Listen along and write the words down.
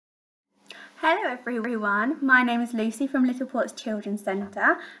Hello everyone, my name is Lucy from Little Ports Children's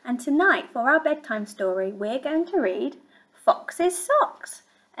Centre, and tonight for our bedtime story we're going to read Fox's Socks,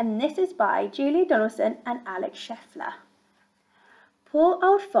 and this is by Julia Donaldson and Axel Scheffler. Poor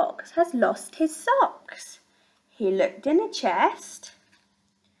old fox has lost his socks. He looked in the chest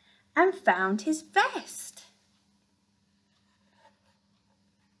and found his vest.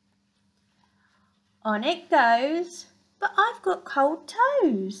 On it goes, but I've got cold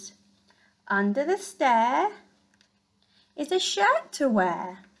toes. Under the stair is a shirt to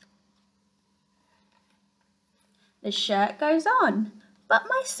wear. The shirt goes on, but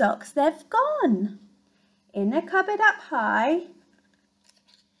my socks they've gone. In a cupboard up high,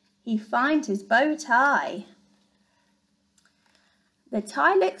 he finds his bow tie. The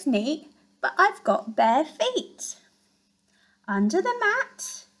tie looks neat, but I've got bare feet. Under the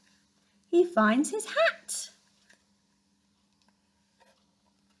mat, he finds his hat.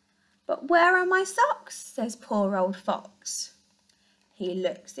 But where are my socks? Says poor old fox. He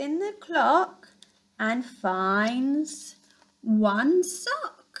looks in the clock and finds one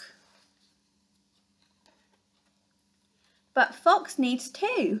sock. But fox needs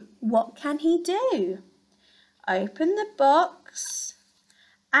two. What can he do? Open the box.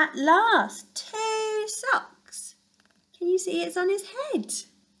 At last, 2 socks. Can you see it's on his head?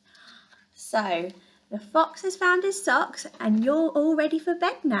 So, the fox has found his socks and you're all ready for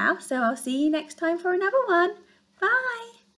bed now, so I'll see you next time for another one. Bye!